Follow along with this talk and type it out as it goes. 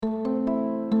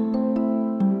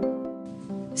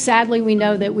Sadly, we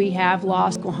know that we have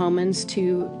lost Oklahomans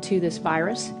to this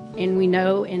virus, and we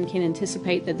know and can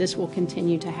anticipate that this will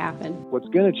continue to happen. What's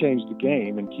going to change the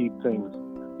game and keep things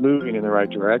moving in the right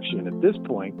direction at this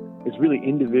point is really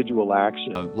individual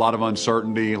action. A lot of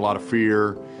uncertainty, a lot of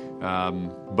fear,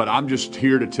 but I'm just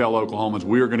here to tell Oklahomans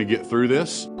we are going to get through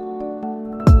this.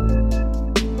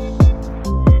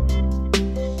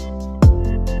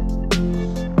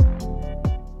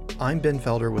 I'm Ben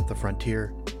Felder with The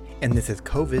Frontier, and this is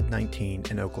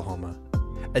COVID-19 in Oklahoma,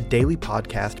 a daily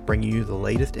podcast bringing you the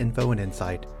latest info and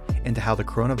insight into how the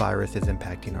coronavirus is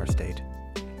impacting our state.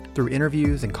 Through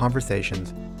interviews and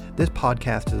conversations, this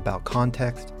podcast is about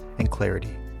context and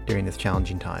clarity during this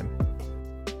challenging time.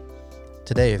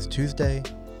 Today is Tuesday,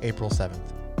 April 7th.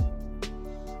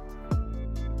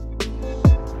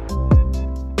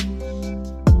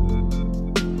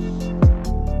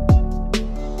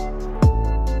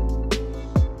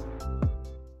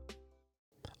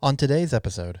 On today's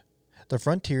episode, The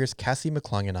Frontier's Cassie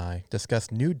McClung and I discuss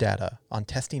new data on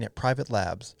testing at private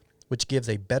labs, which gives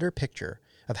a better picture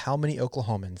of how many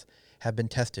Oklahomans have been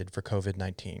tested for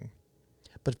COVID-19.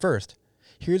 But first,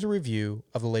 here's a review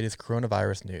of the latest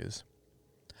coronavirus news.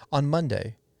 On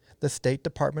Monday, the State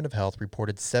Department of Health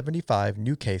reported 75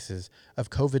 new cases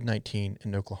of COVID-19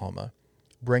 in Oklahoma,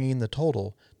 bringing the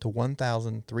total to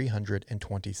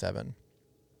 1,327.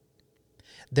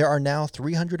 There are now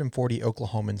 340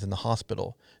 Oklahomans in the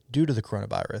hospital due to the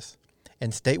coronavirus,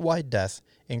 and statewide deaths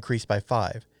increased by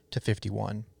 5 to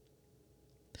 51.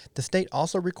 The state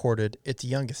also recorded its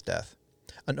youngest death,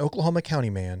 an Oklahoma County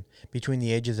man between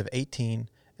the ages of 18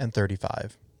 and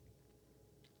 35.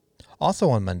 Also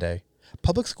on Monday,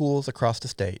 public schools across the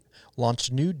state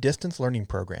launched new distance learning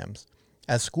programs,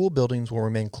 as school buildings will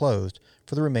remain closed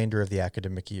for the remainder of the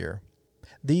academic year.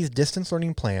 These distance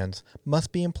learning plans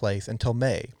must be in place until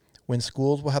May, when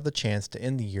schools will have the chance to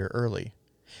end the year early.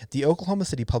 The Oklahoma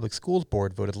City Public Schools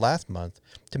Board voted last month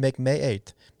to make May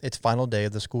 8th its final day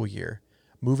of the school year,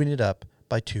 moving it up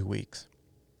by 2 weeks.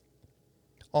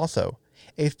 Also,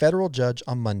 a federal judge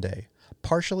on Monday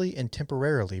partially and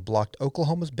temporarily blocked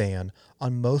Oklahoma's ban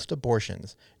on most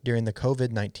abortions during the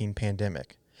COVID-19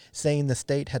 pandemic, saying the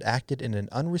state had acted in an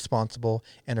unresponsible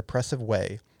and oppressive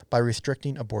way by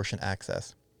restricting abortion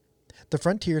access. The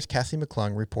Frontier's Cassie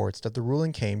McClung reports that the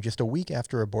ruling came just a week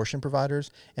after abortion providers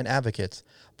and advocates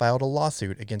filed a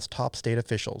lawsuit against top state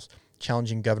officials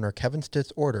challenging Governor Kevin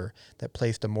Stitt's order that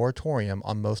placed a moratorium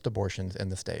on most abortions in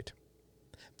the state.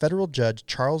 Federal Judge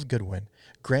Charles Goodwin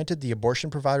granted the abortion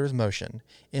providers' motion,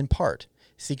 in part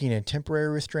seeking a temporary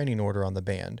restraining order on the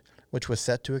ban, which was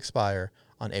set to expire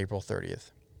on April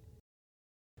 30th.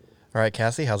 All right,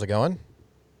 Cassie, how's it going?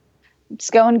 It's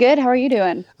going good. How are you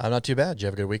doing? I'm not too bad. Did you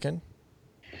have a good weekend?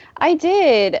 I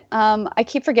did. I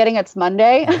keep forgetting it's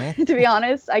Monday, to be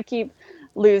honest. I keep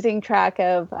losing track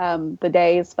of the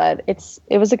days, but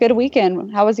it was a good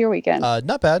weekend. How was your weekend?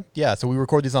 Not bad. Yeah, so we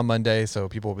record these on Monday, so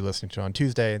people will be listening to it on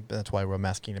Tuesday. That's why we're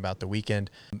asking about the weekend.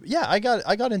 Yeah, I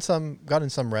got in some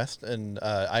rest, and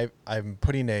I'm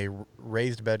putting a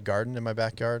raised bed garden in my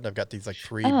backyard. I've got these like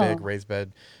three big raised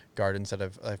bed gardens that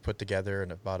I've put together,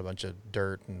 and I've bought a bunch of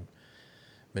dirt and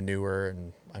manure,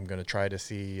 and I'm going to try to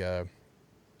see if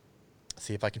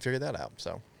I can figure that out.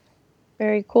 So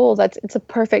very cool. It's a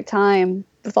perfect time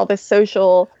with all this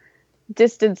social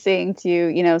distancing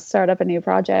to, start up a new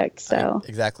project. So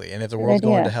exactly. And if the world's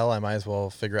going to hell, I might as well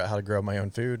figure out how to grow my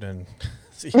own food and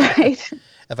see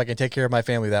if I can take care of my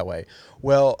family that way.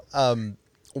 Well,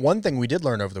 one thing we did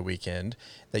learn over the weekend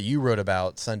that you wrote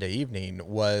about Sunday evening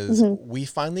was we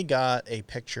finally got a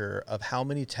picture of how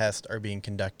many tests are being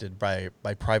conducted by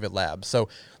private labs. So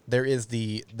there is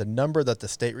the number that the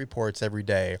state reports every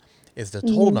day is the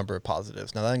total number of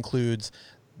positives. Now that includes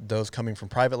those coming from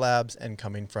private labs and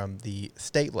coming from the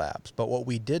state labs. But what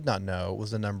we did not know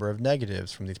was the number of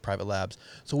negatives from these private labs.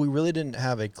 So we really didn't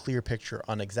have a clear picture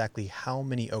on exactly how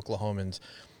many Oklahomans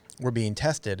were being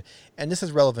tested. And this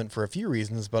is relevant for a few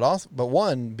reasons, but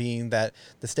one being that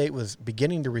the state was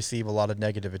beginning to receive a lot of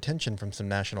negative attention from some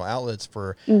national outlets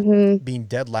for being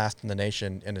dead last in the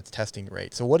nation in its testing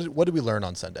rate. So what did we learn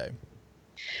on Sunday?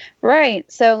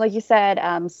 Right. So like you said,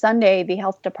 Sunday, the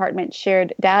health department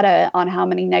shared data on how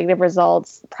many negative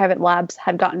results private labs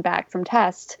had gotten back from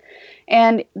tests.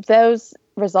 And those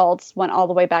results went all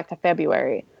the way back to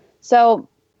February. So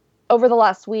over the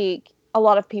last week, a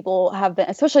lot of people have been,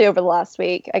 especially over the last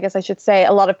week, I guess I should say,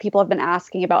 a lot of people have been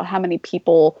asking about how many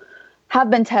people have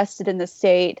been tested in the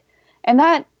state. And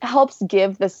that helps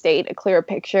give the state a clearer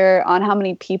picture on how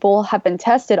many people have been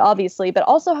tested, obviously, but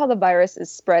also how the virus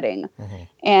is spreading.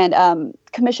 And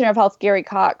Commissioner of Health Gary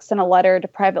Cox sent a letter to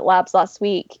private labs last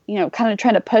week, kind of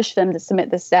trying to push them to submit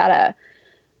this data.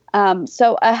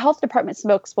 So a health department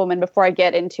spokeswoman, before I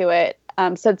get into it,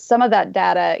 said some of that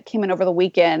data came in over the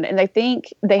weekend, and I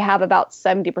think they have about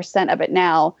 70% of it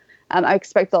now. I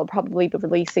expect they'll probably be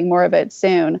releasing more of it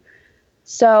soon.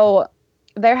 So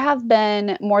there have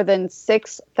been more than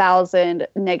 6,000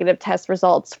 negative test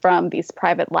results from these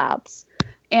private labs.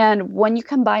 And when you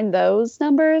combine those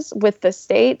numbers with the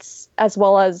states, as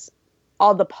well as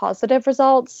all the positive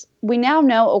results, we now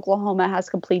know Oklahoma has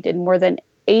completed more than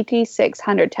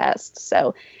 8,600 tests,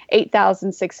 so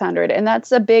 8,600. And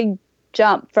that's a big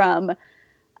jump from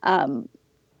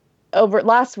over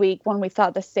last week when we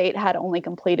thought the state had only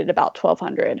completed about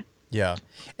 1,200. Yeah,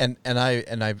 and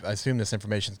I assume this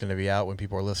information is going to be out when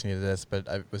people are listening to this, but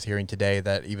I was hearing today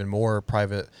that even more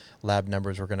private lab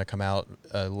numbers were going to come out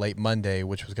late Monday,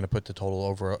 which was going to put the total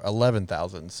over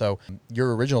 11,000. So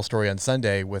your original story on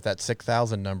Sunday with that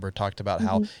 6,000 number talked about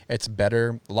how it's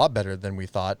better, a lot better than we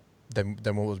thought, than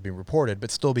what was being reported, but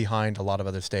still behind a lot of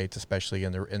other states, especially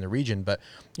in the region. But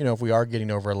if we are getting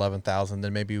over 11,000,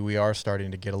 then maybe we are starting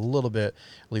to get a little bit,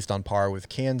 at least on par with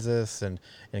Kansas and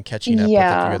catching up with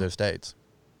a few other states.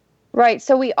 Right.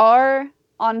 So we are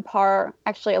on par,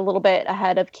 actually a little bit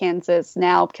ahead of Kansas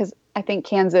now, because I think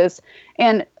Kansas,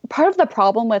 and part of the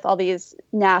problem with all these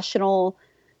national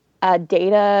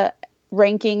data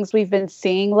rankings we've been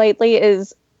seeing lately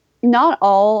is not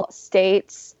all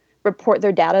states report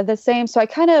their data the same. So I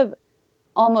kind of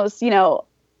almost,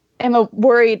 am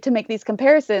worried to make these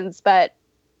comparisons. But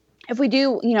if we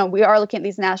do, we are looking at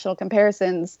these national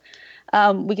comparisons,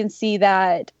 we can see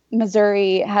that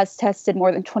Missouri has tested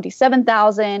more than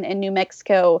 27,000 and New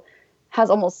Mexico has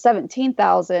almost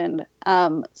 17,000.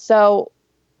 So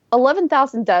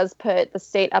 11,000 does put the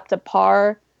state up to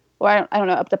par. Well, I don't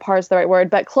know, up to par is the right word,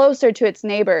 but closer to its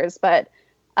neighbors, but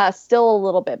still a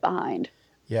little bit behind.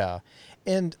 Yeah.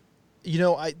 And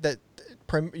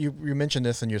you mentioned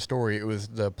this in your story. It was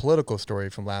the political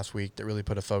story from last week that really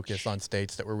put a focus on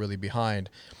states that were really behind.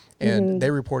 And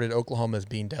they reported Oklahoma as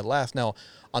being dead last. Now,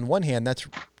 on one hand, that's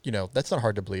not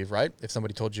hard to believe, right? If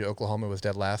somebody told you Oklahoma was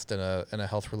dead last in a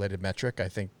health-related metric, I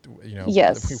think,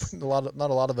 yes, not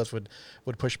a lot of us would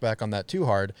push back on that too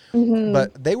hard.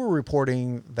 But they were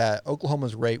reporting that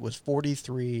Oklahoma's rate was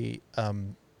 43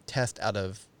 tests out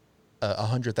of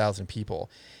 100,000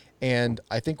 people. And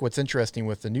I think what's interesting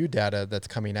with the new data that's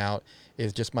coming out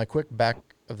is just my quick back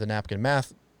of the napkin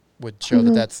math would show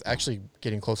that that's actually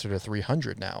getting closer to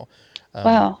 300 now.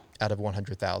 Out of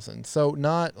 100,000. So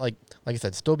not like I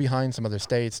said, still behind some other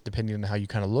states, depending on how you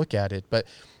kind of look at it. But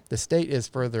the state is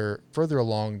further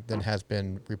along than has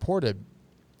been reported.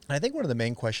 And I think one of the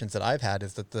main questions that I've had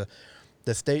is that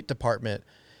the State Department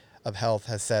of Health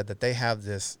has said that they have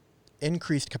this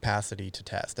increased capacity to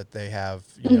test, that they have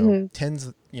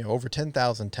over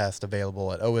 10,000 tests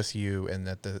available at OSU and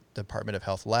at the Department of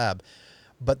Health lab,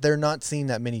 but they're not seeing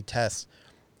that many tests.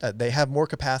 They have more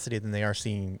capacity than they are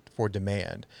seeing for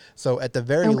demand. So at the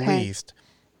very least,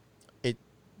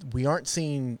 we haven't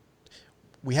seen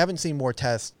more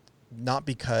tests, not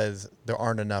because there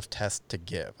aren't enough tests to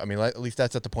give. I mean, at least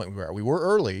that's at the point we were. We were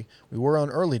early. We were on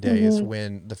early days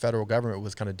when the federal government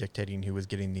was kind of dictating who was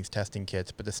getting these testing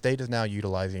kits. But the state is now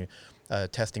utilizing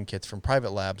testing kits from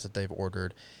private labs that they've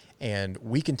ordered. And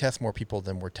we can test more people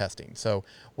than we're testing. So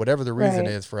whatever the reason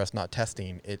is for us not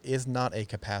testing, it is not a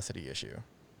capacity issue.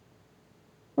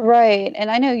 Right.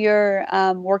 And I know you're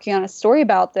working on a story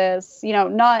about this,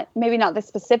 maybe not this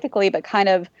specifically, but kind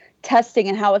of testing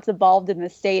and how it's evolved in the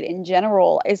state in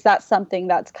general. Is that something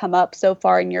that's come up so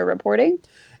far in your reporting?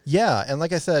 Yeah. And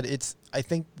like I said, I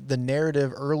think the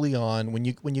narrative early on, when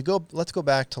you go, let's go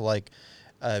back to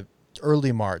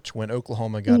early March when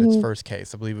Oklahoma got its first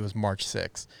case. I believe it was March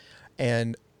 6th.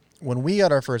 And when we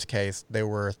got our first case, there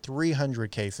were 300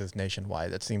 cases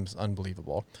nationwide. That seems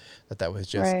unbelievable that was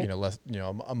just,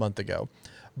 a month ago.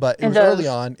 But it was early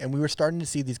on, and we were starting to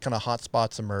see these kind of hot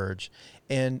spots emerge.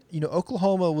 And,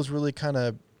 Oklahoma was really kind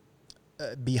of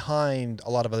behind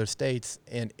a lot of other states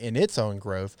in its own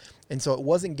growth. And so it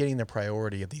wasn't getting the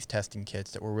priority of these testing kits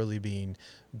that were really being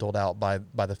doled out by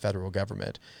the federal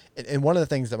government. And one of the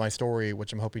things that my story,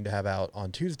 which I'm hoping to have out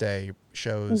on Tuesday,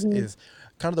 shows is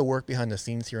kind of the work behind the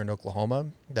scenes here in Oklahoma,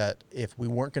 that if we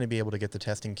weren't going to be able to get the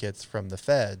testing kits from the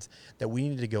feds, that we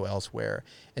needed to go elsewhere.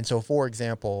 And so, for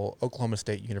example, Oklahoma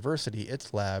State University,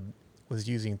 its lab was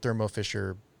using Thermo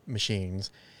Fisher machines,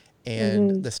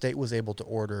 and the state was able to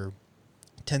order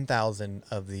 10,000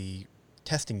 of the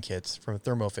testing kits from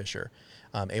Thermo Fisher,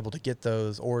 able to get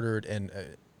those ordered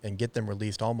and get them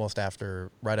released almost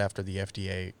right after the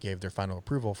FDA gave their final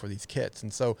approval for these kits.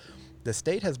 And so the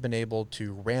state has been able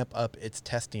to ramp up its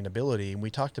testing ability. And we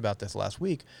talked about this last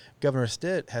week. Governor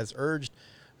Stitt has urged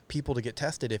people to get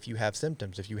tested if you have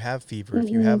symptoms, if you have fever, if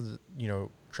you have,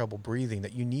 trouble breathing,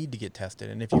 that you need to get tested.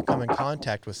 And if you come in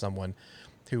contact with someone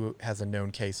who has a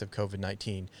known case of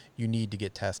COVID-19, you need to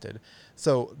get tested.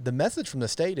 So the message from the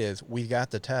state is, we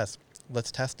got the test,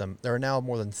 let's test them. There are now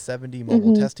more than 70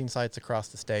 mobile testing sites across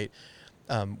the state,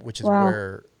 which is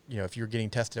where, if you're getting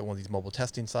tested at one of these mobile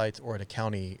testing sites or at a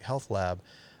county health lab,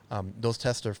 those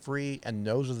tests are free, and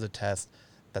those are the tests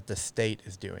that the state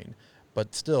is doing.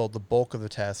 But still, the bulk of the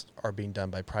tests are being done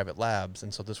by private labs.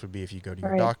 And so this would be if you go to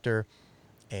your doctor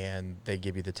and they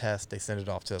give you the test, they send it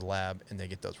off to the lab, and they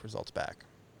get those results back.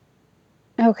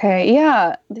 Okay,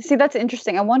 yeah. See, that's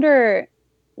interesting. I wonder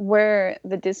where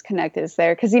the disconnect is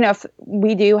there. Because, if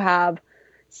we do have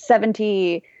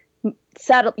 70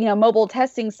 mobile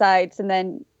testing sites and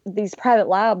then these private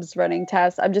labs running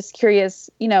tests, I'm just curious,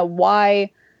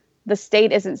 why the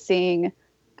state isn't seeing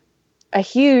a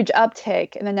huge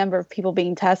uptick in the number of people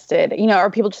being tested. Are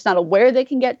people just not aware they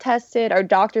can get tested? Are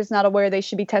doctors not aware they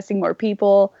should be testing more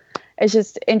people? It's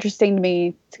just interesting to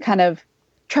me to kind of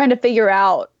trying to figure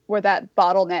out where that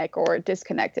bottleneck or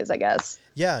disconnect is, I guess.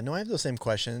 Yeah, no, I have those same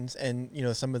questions. And,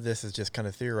 some of this is just kind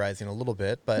of theorizing a little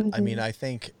bit. But I mean, I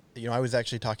think, I was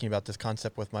actually talking about this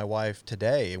concept with my wife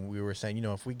today. And we were saying,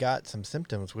 if we got some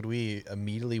symptoms, would we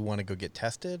immediately want to go get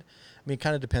tested? I mean, it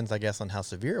kind of depends, I guess, on how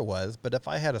severe it was. But if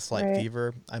I had a slight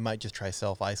fever, I might just try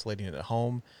self-isolating it at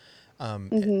home.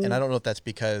 And I don't know if that's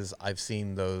because I've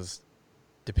seen those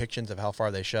depictions of how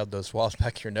far they shove those swabs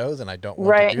back your nose, and I don't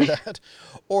want to do that.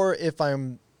 Or if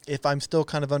I'm still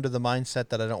kind of under the mindset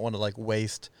that I don't want to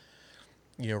waste,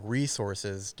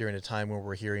 resources during a time when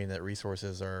we're hearing that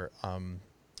resources are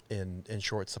in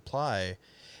short supply,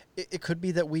 it could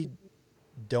be that we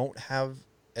don't have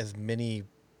as many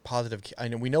positive. I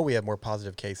know we have more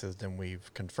positive cases than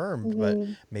we've confirmed, but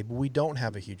maybe we don't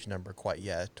have a huge number quite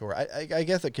yet. Or I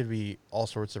guess it could be all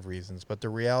sorts of reasons. But the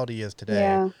reality is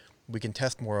today we can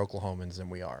test more Oklahomans than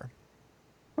we are.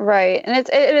 Right. And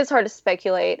it is hard to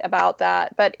speculate about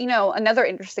that. But, another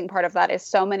interesting part of that is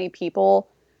so many people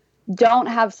don't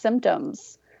have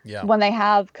symptoms when they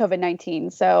have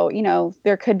COVID-19. So,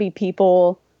 there could be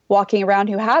people walking around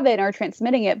who have it and are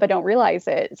transmitting it but don't realize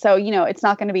it. So, it's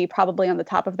not going to be probably on the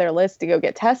top of their list to go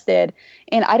get tested.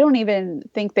 And I don't even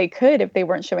think they could if they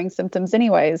weren't showing symptoms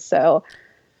anyways. So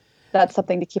that's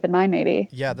something to keep in mind, maybe.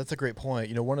 Yeah, that's a great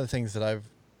point. One of the things that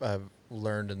I've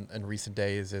learned in recent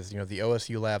days is, the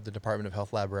OSU lab, the Department of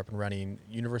Health lab, are up and running.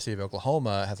 University of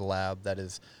Oklahoma has a lab that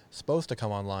is supposed to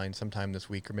come online sometime this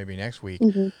week or maybe next week.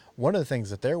 One of the things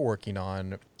that they're working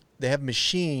on, they have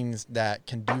machines that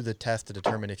can do the test to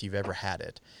determine if you've ever had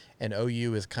it. And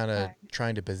OU is kind of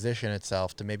trying to position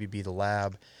itself to maybe be the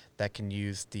lab that can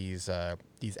use these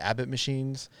Abbott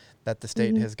machines that the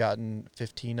state has gotten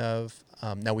 15 of.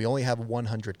 Now we only have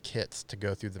 100 kits to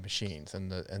go through the machines,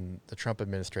 and the Trump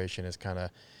administration is kind of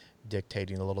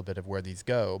dictating a little bit of where these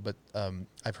go. But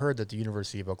I've heard that the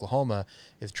University of Oklahoma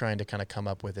is trying to kind of come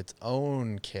up with its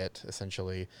own kit,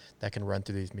 essentially, that can run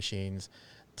through these machines,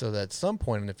 so that at some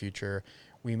point in the future,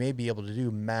 we may be able to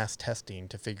do mass testing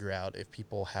to figure out if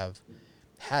people have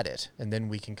had it. And then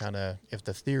we can kind of, if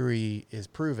the theory is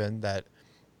proven that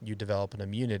you develop an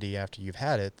immunity after you've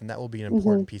had it, then that will be an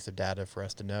important piece of data for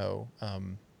us to know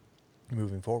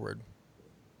moving forward.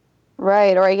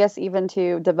 Right. Or I guess even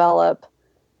to develop,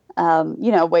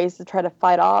 ways to try to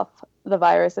fight off the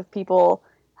virus if people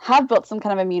have built some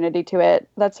kind of immunity to it.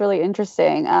 That's really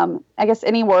interesting. I guess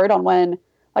any word on when,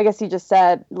 I guess you just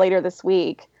said later this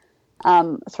week,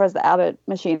 as far as the Abbott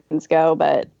machines go,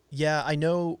 but yeah, I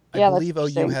know. I believe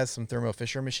OU has some Thermo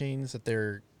Fisher machines that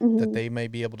that they may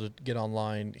be able to get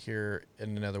online here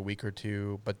in another week or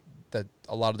two, but that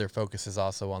a lot of their focus is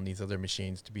also on these other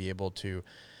machines to be able to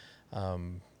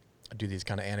do these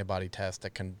kind of antibody tests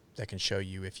that can show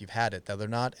you if you've had it. Now, they're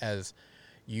not as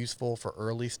useful for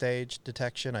early stage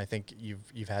detection. I think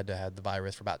you've had to have the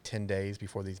virus for about 10 days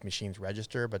before these machines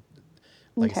register, but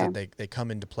like I said, they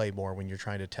come into play more when you're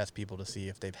trying to test people to see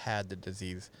if they've had the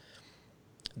disease,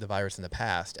 the virus in the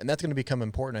past. And that's going to become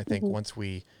important, I think, once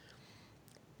we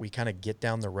kind of get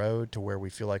down the road to where we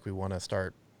feel like we want to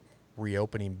start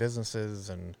reopening businesses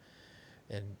and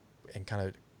kind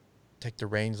of take the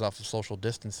reins off of social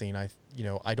distancing. I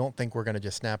don't think we're going to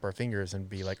just snap our fingers and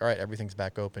be like, all right, everything's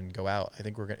back open, go out. I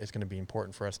think it's going to be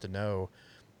important for us to know,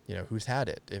 who's had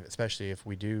it, especially if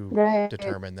we do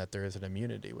determine that there is an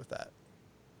immunity with that.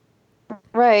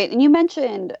 Right. And you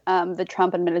mentioned the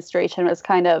Trump administration was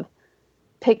kind of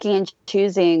picking and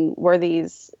choosing where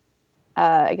these,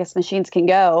 I guess, machines can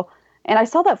go. And I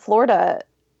saw that Florida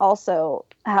also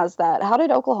has that. How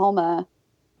did Oklahoma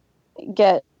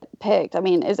get picked? I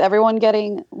mean, is everyone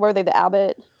getting, were they the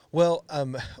Abbott? Well,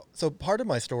 so part of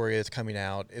my story is coming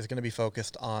out is going to be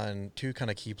focused on two kind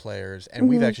of key players, and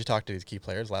we've actually talked to these key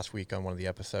players last week on one of the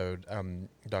episode,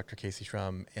 Dr. Casey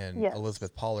Schrum and Yes.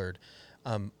 Elizabeth Pollard.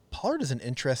 Pollard is an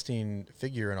interesting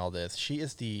figure in all this. She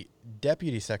is the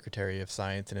Deputy Secretary of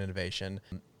Science and Innovation.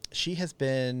 She has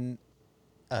been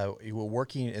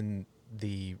working in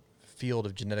the field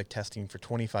of genetic testing for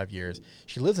 25 years.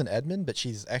 She lives in Edmond, but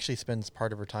she's actually spends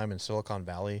part of her time in Silicon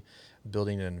Valley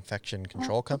building an infection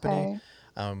control company.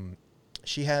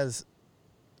 She has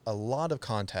a lot of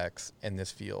contacts in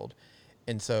this field.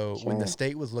 And so when the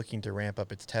state was looking to ramp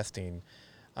up its testing,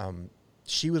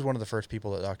 she was one of the first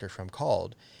people that Dr. Schrum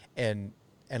called. And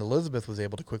Elizabeth was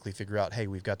able to quickly figure out, hey,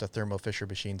 we've got the Thermo Fisher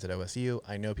machines at OSU.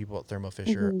 I know people at Thermo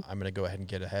Fisher. I'm going to go ahead and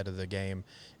get ahead of the game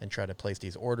and try to place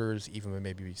these orders, even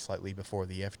maybe slightly before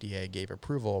the FDA gave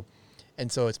approval. And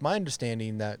so it's my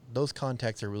understanding that those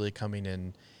contacts are really coming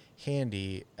in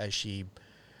handy as she,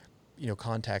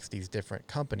 contacts these different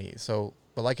companies. So,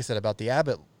 but like I said about the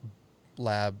Abbott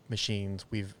lab machines,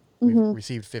 we've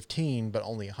received 15, but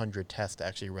only 100 tests to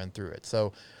actually run through it.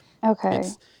 So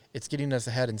it's getting us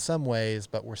ahead in some ways,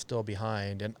 but we're still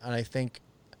behind. And I think,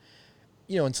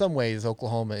 in some ways,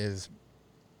 Oklahoma is,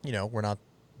 we're not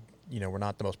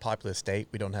the most populous state.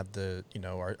 We don't have the,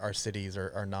 our cities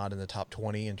are not in the top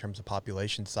 20 in terms of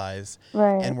population size.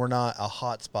 Right. And we're not a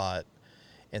hot spot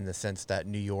in the sense that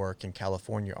New York and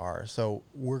California are. So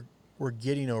we're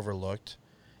getting overlooked,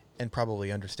 and probably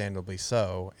understandably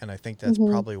so. And I think that's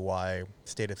probably why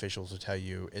state officials will tell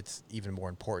you it's even more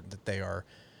important that they are,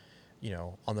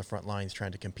 on the front lines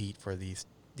trying to compete for these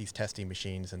testing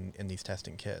machines and these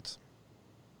testing kits.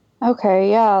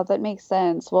 Okay, yeah, that makes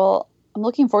sense. Well, I'm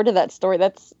looking forward to that story.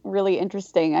 That's really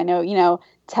interesting. I know,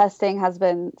 testing has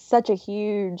been such a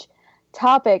huge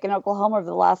topic in Oklahoma over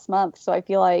the last month. So I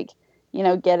feel like,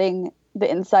 getting the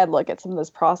inside look at some of those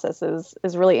processes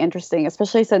is really interesting,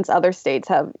 especially since other states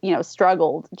have,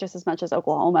 struggled just as much as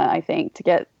Oklahoma, I think, to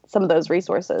get some of those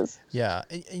resources. Yeah.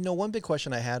 And, one big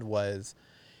question I had was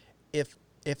if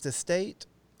the state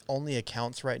only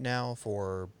accounts right now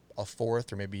for a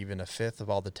fourth or maybe even a fifth of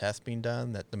all the tests being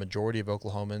done, that the majority of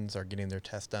Oklahomans are getting their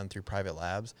tests done through private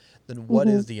labs, then what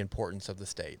is the importance of the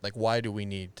state? Like, why do we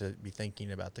need to be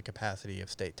thinking about the capacity of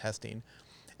state testing?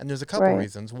 And there's a couple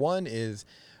reasons. One is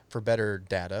for better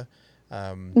data.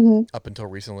 Up until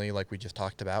recently, like we just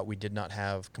talked about, we did not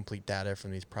have complete data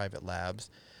from these private labs.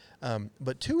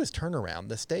 But two is turnaround.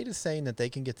 The state is saying that they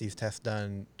can get these tests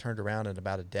turned around in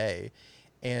about a day.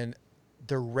 And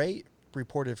the rate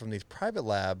reported from these private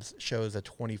labs shows a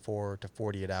 24 to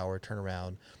 48 hour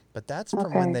turnaround, but that's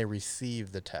from when they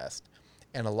receive the test.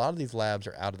 And a lot of these labs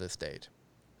are out of the state,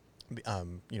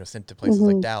 sent to places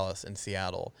like Dallas and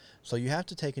Seattle. So you have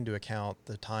to take into account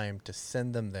the time to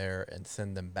send them there and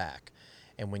send them back.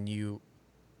 And when you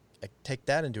take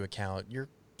that into account, you're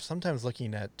sometimes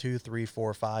looking at 2, 3,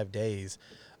 4, 5 days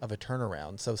of a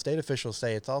turnaround. So state officials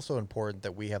say it's also important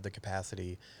that we have the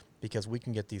capacity because we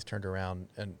can get these turned around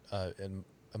in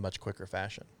a much quicker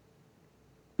fashion.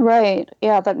 Right.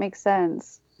 Yeah, that makes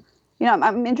sense.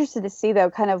 I'm interested to see, though,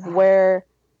 kind of where,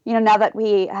 now that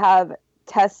we have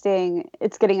testing,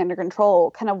 it's getting under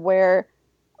control, kind of where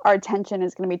our attention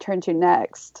is going to be turned to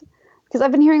next. Because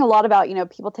I've been hearing a lot about,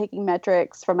 people taking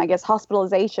metrics from, I guess,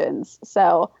 hospitalizations.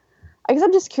 So I guess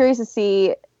I'm just curious to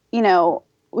see,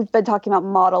 we've been talking about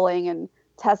modeling and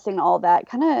testing and all that,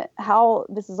 kind of how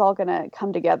this is all going to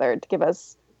come together to give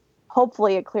us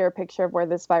hopefully a clearer picture of where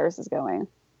this virus is going.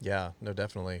 Yeah, no,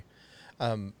 definitely.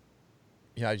 I'm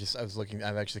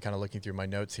actually kind of looking through my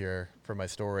notes here for my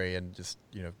story and just,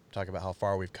 talk about how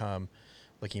far we've come,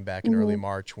 looking back in early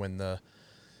March when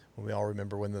we all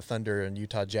remember when the Thunder and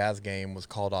Utah Jazz game was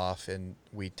called off and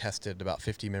we tested about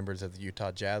 50 members of the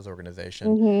Utah Jazz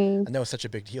organization. And that was such a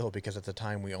big deal because at the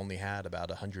time we only had about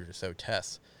 100 or so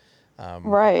tests.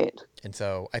 Right. And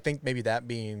so I think maybe that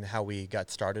being how we got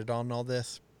started on all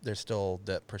this, there's still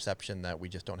the perception that we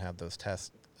just don't have those tests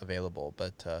available,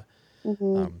 but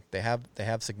they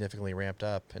have significantly ramped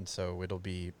up. And so it'll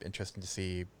be interesting to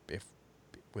see if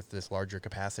with this larger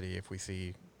capacity, if we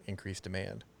see increased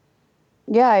demand.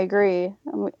 Yeah, I agree.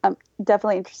 I'm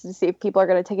definitely interested to see if people are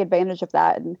going to take advantage of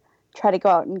that and try to go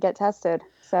out and get tested.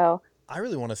 So I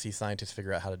really want to see scientists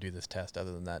figure out how to do this test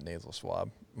other than that nasal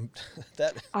swab.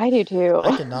 That I do too.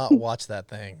 I cannot watch that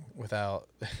thing without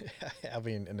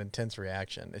having an intense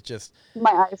reaction. It just,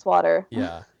 My eyes water.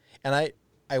 yeah. And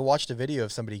I watched a video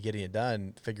of somebody getting it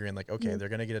done, figuring like, okay, they're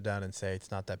going to get it done and say it's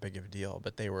not that big of a deal.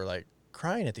 But they were like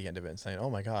crying at the end of it and saying, oh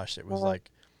my gosh, it was like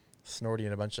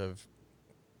snorting a bunch of,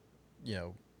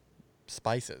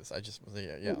 spices. I just,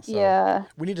 yeah. So Yeah.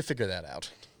 we need to figure that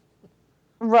out.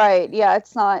 Right. Yeah,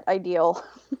 it's not ideal.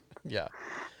 Yeah.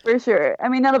 For sure. I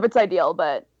mean, none of it's ideal,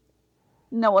 but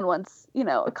no one wants,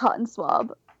 a cotton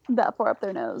swab that far up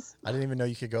their nose. I didn't even know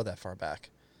you could go that far back.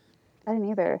 I didn't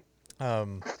either.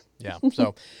 Yeah.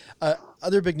 So,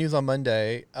 other big news on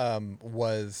Monday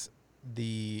was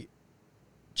the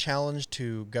challenge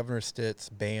to Governor Stitt's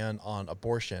ban on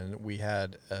abortion. We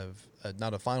had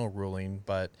not a final ruling,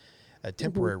 but a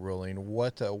temporary ruling.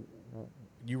 What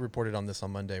you reported on this on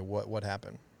Monday? What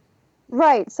happened?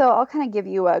 Right. So I'll kind of give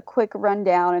you a quick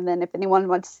rundown, and then if anyone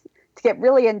wants to get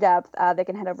really in depth, they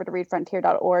can head over to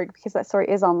readfrontier.org because that story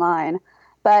is online.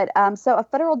 But so a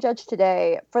federal judge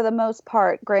today, for the most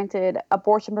part, granted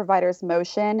abortion providers'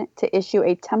 motion to issue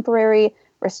a temporary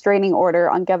restraining order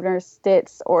on Governor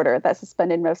Stitt's order that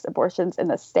suspended most abortions in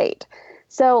the state.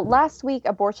 So last week,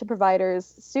 abortion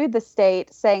providers sued the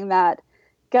state, saying that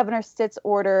Governor Stitt's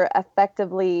order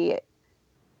effectively,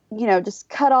 just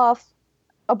cut off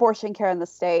abortion care in the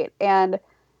state. And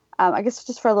I guess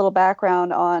just for a little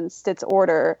background on Stitt's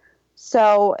order.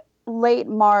 So late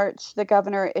March, the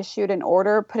governor issued an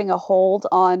order putting a hold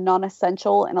on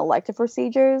non-essential and elective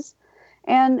procedures.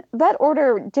 And that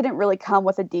order didn't really come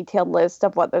with a detailed list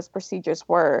of what those procedures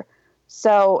were.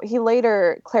 So he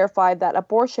later clarified that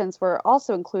abortions were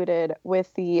also included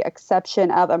with the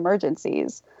exception of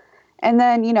emergencies. And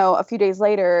then, a few days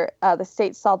later, the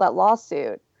state saw that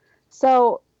lawsuit.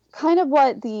 So kind of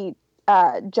what the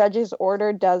judge's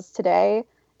order does today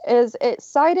is it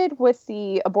sided with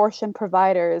the abortion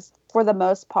providers for the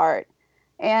most part.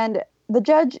 And the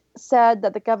judge said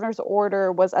that the governor's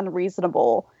order was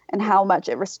unreasonable and how much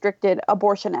it restricted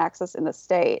abortion access in the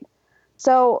state.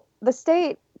 So the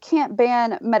state can't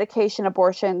ban medication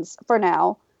abortions for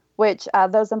now, which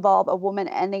those involve a woman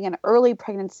ending an early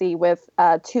pregnancy with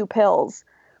 2 pills.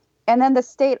 And then the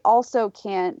state also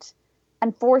can't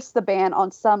enforce the ban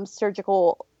on some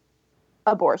surgical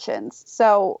abortions.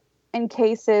 So in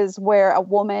cases where a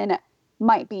woman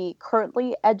might be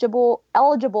currently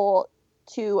eligible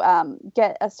to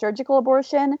get a surgical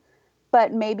abortion,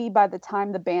 but maybe by the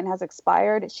time the ban has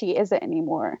expired, she isn't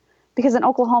anymore. Because in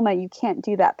Oklahoma, you can't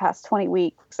do that past 20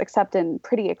 weeks, except in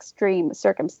pretty extreme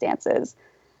circumstances.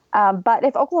 But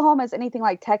if Oklahoma is anything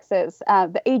like Texas,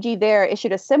 the AG there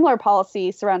issued a similar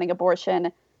policy surrounding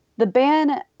abortion. The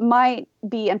ban might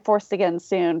be enforced again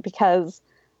soon because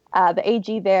the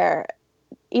AG there,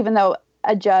 even though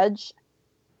a judge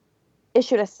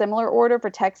issued a similar order for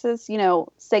Texas,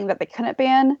 saying that they couldn't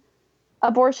ban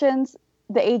abortions,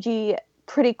 the AG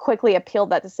pretty quickly appealed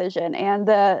that decision, and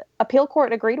the appeal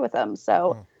court agreed with them.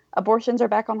 So abortions are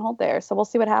back on hold there. So we'll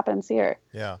see what happens here.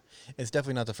 Yeah. It's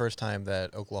definitely not the first time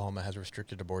that Oklahoma has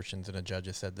restricted abortions and a judge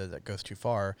has said that goes too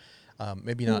far.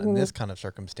 Maybe not in this kind of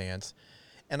circumstance.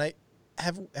 And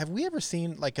have we ever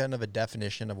seen like kind of a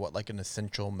definition of what like an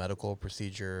essential medical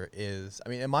procedure is? I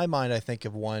mean, in my mind, I think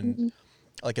of one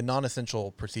like a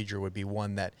non-essential procedure would be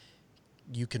one that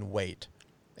you can wait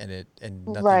and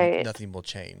nothing will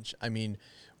change. I mean,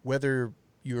 whether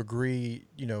you agree,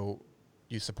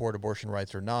 you support abortion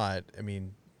rights or not, I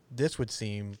mean, this would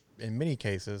seem in many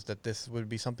cases that this would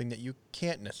be something that you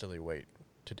can't necessarily wait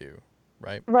to do.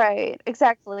 Right. Right,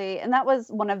 exactly. And that was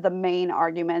one of the main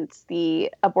arguments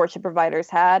the abortion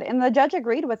providers had. And the judge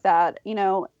agreed with that,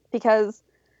 because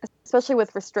especially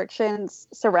with restrictions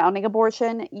surrounding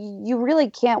abortion, you really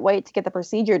can't wait to get the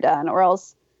procedure done, or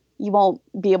else you won't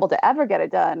be able to ever get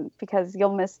it done because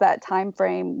you'll miss that time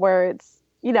frame where it's,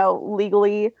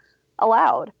 legally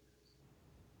allowed.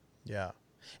 Yeah.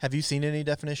 Have you seen any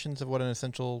definitions of what an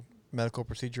essential medical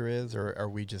procedure is, or are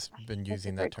we just been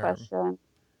using that term? Question.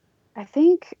 I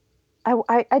think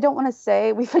I don't want to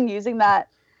say we've been using that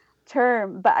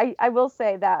term, but I will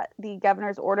say that the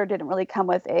governor's order didn't really come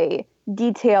with a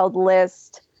detailed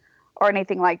list or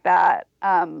anything like that.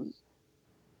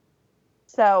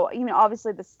 So,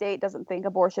 obviously the state doesn't think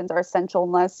abortions are essential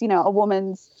unless, a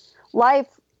woman's life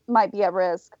might be at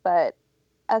risk. But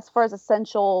as far as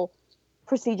essential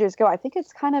procedures go, I think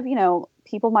it's kind of,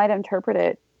 people might interpret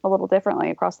it a little differently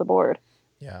across the board.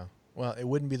 Yeah. Well, it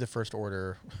wouldn't be the first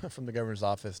order from the governor's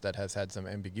office that has had some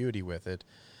ambiguity with it,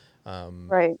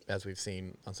 right? As we've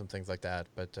seen on some things like that.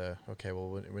 But okay,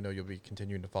 well, we know you'll be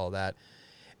continuing to follow that.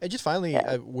 And just finally,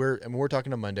 we're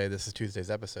talking on Monday. This is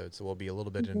Tuesday's episode, so we'll be a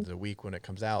little bit into the week when it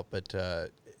comes out. But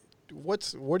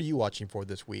what are you watching for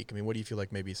this week? I mean, what do you feel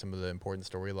like maybe some of the important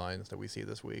storylines that we see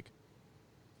this week?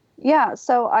 Yeah,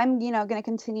 so I'm, going to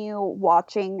continue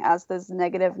watching as those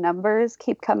negative numbers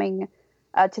keep coming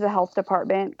to the health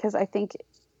department, because I think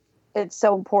it's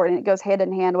so important. It goes hand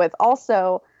in hand with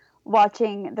also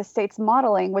watching the state's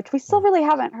modeling, which we still really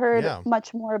haven't heard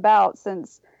much more about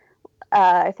since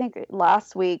I think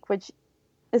last week, which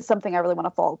is something I really want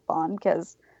to follow up on,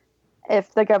 because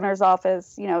if the governor's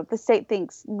office, the state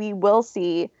thinks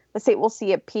the state will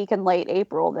see a peak in late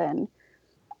April, then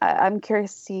I'm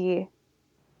curious to see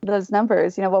those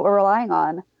numbers, what we're relying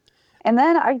on. And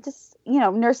then I just,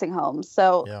 nursing homes.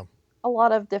 So a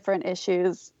lot of different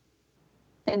issues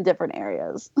in different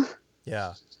areas.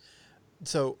 Yeah.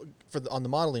 So on the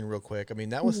modeling real quick, I mean,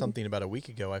 that was something about a week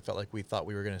ago I felt like we thought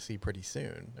we were going to see pretty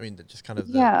soon. I mean, just kind of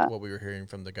what we were hearing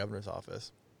from the governor's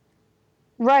office.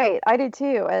 Right. I did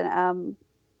too. And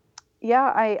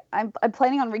I'm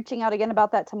planning on reaching out again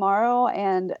about that tomorrow.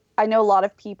 And I know a lot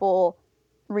of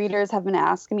readers have been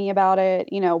asking me about it.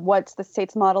 What's the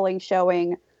state's modeling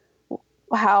showing?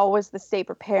 How was the state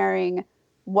preparing?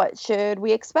 What should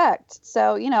we expect?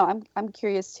 So, I'm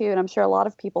curious too, and I'm sure a lot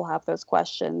of people have those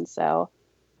questions. So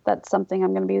that's something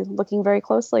I'm going to be looking very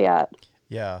closely at.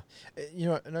 Yeah.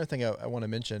 Another thing I want to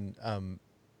mention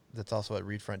that's also at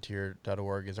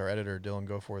readfrontier.org is our editor, Dylan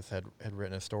Goforth, had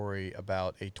written a story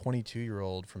about a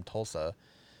 22-year-old from Tulsa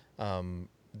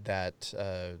that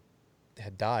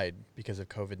had died because of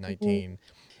COVID-19.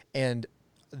 And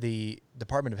the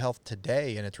Department of Health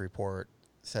today in its report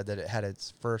said that it had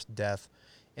its first death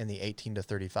in the 18 to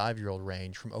 35-year-old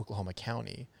range from Oklahoma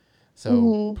County.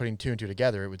 So putting two and two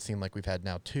together, it would seem like we've had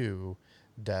now 2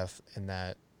 deaths in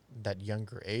that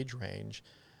younger age range.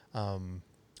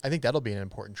 I think that'll be an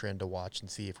important trend to watch and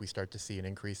see if we start to see an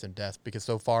increase in deaths, because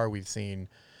so far we've seen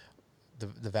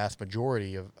the vast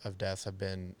majority of deaths have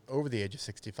been over the age of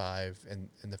 65, and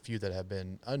the few that have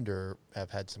been under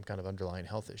have had some kind of underlying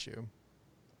health issue.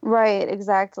 Right,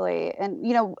 exactly. And,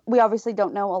 we obviously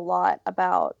don't know a lot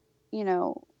about,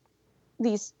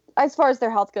 these, as far as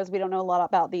their health goes, we don't know a lot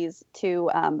about these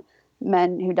 2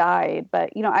 men who died.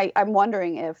 But, I'm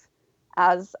wondering if,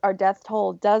 as our death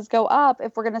toll does go up,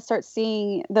 if we're going to start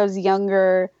seeing those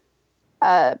younger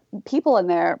people in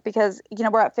there, because,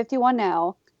 we're at 51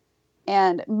 now.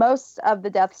 And most of the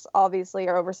deaths obviously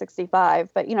are over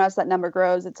 65. But, as that number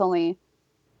grows, it's only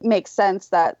makes sense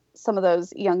that some of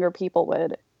those younger people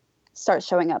would start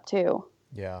showing up too.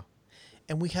 Yeah.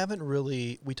 And we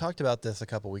talked about this a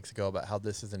couple weeks ago about how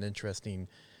this is an interesting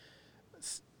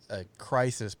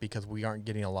crisis, because we aren't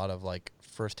getting a lot of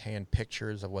firsthand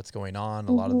pictures of what's going on.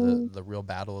 A lot of the real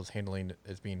battle is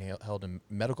being held in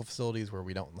medical facilities where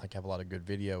we don't have a lot of good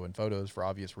video and photos for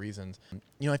obvious reasons.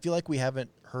 I feel like we haven't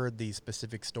heard these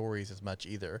specific stories as much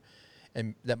either.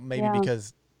 And that may be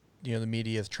because, the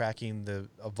media is tracking the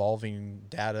evolving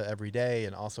data every day,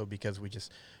 and also because we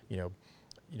just,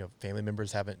 family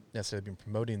members haven't necessarily been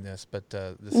promoting this, but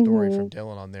the story from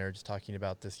Dylan on there, just talking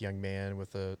about this young man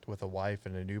with a wife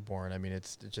and a newborn. I mean,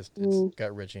 it's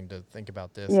gut wrenching to think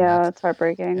about this. Yeah, it's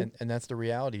heartbreaking. And that's the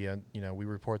reality. And we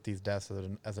report these deaths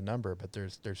as a number, but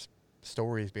there's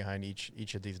stories behind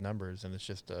each of these numbers, and it's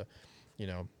just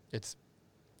it's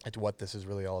what this is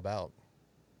really all about.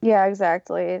 Yeah,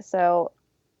 exactly. So,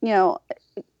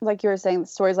 like you were saying,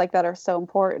 stories like that are so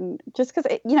important, just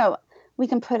because we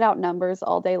can put out numbers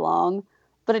all day long,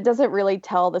 but it doesn't really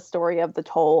tell the story of the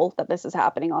toll that this is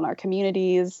happening on our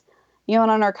communities,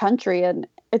 and on our country. And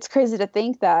it's crazy to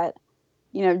think that,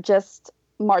 just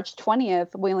March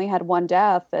 20th, we only had 1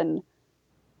 death, and,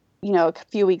 a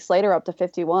few weeks later up to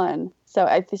 51. So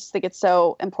I just think it's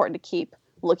so important to keep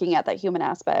looking at that human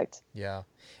aspect. Yeah.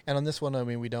 And on this one, I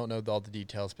mean, we don't know all the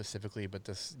details specifically, but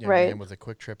this young man was a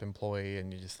Quick Trip employee,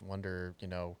 and you just wonder,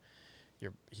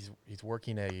 he's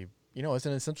working it's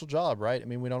an essential job, right? I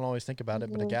mean, we don't always think about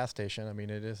it, but a gas station, I mean,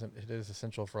 it is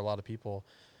essential for a lot of people.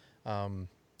 You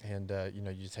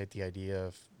just hate the idea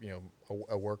of,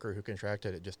 a worker who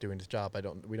contracted it just doing his job.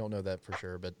 We don't know that for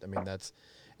sure, but I mean,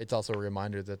 it's also a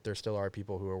reminder that there still are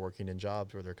people who are working in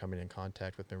jobs where they're coming in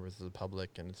contact with members of the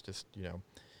public, and it's just,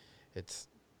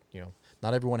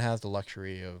 not everyone has the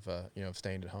luxury of,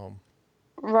 staying at home.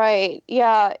 Right.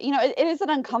 Yeah. It is an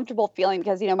uncomfortable feeling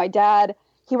because, my dad,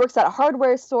 he works at a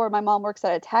hardware store. My mom works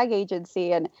at a tag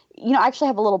agency. And, I actually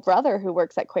have a little brother who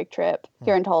works at Quick Trip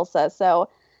here in Tulsa. So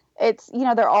it's,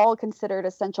 they're all considered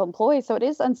essential employees. So it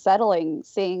is unsettling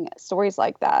seeing stories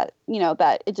like that,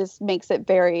 that it just makes it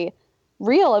very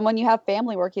real. And when you have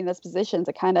family working in those positions,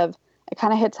 it kind of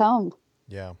hits home.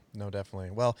 Yeah, no,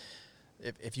 definitely. Well,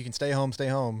 if you can stay home, stay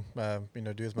home.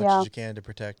 Do as much as you can to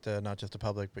protect not just the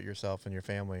public, but yourself and your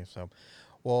family. So,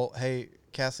 well, hey,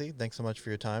 Cassie, thanks so much for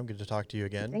your time. Good to talk to you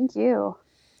again. Thank you.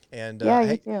 And you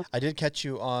hey, too. I did catch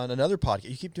you on another podcast.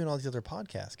 You keep doing all these other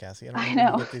podcasts, Cassie. I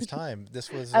know. Get these time.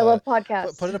 This was I love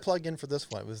podcasts. Put in a plug in for this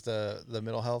one. It was the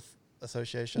Mental Health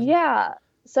Association. Yeah.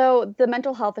 So the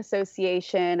Mental Health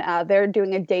Association, they're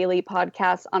doing a daily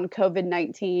podcast on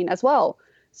COVID-19 as well.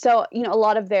 So, a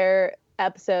lot of their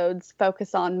episodes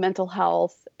focus on mental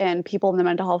health and people in the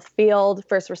mental health field,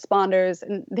 first responders,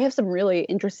 and they have some really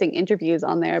interesting interviews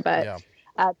on there. But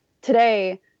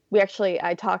today,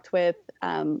 I talked with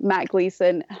Matt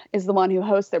Gleason, is the one who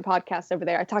hosts their podcast over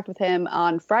there. I talked with him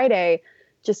on Friday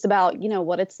just about,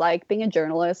 what it's like being a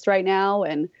journalist right now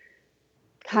and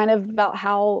kind of about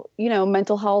how,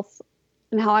 mental health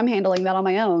and how I'm handling that on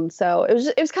my own. So it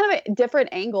was kind of a different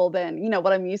angle than,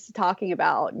 what I'm used to talking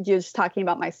about, just talking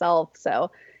about myself.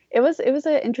 So it was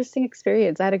an interesting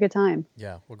experience. I had a good time.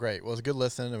 Yeah. Well, great. Well, it was a good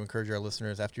listen. And we encourage our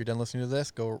listeners, after you're done listening to this,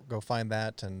 go find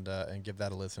that and give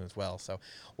that a listen as well. So,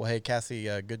 well, hey, Cassie,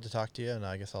 good to talk to you. And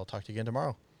I guess I'll talk to you again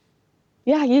tomorrow.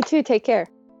 Yeah, you too. Take care.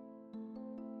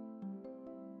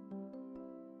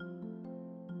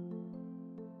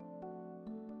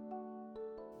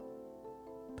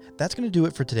 That's going to do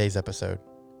it for today's episode.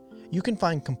 You can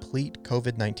find complete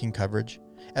COVID-19 coverage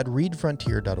at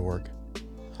readfrontier.org.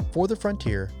 For The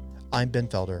Frontier, I'm Ben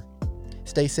Felder.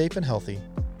 Stay safe and healthy.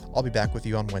 I'll be back with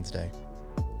you on Wednesday.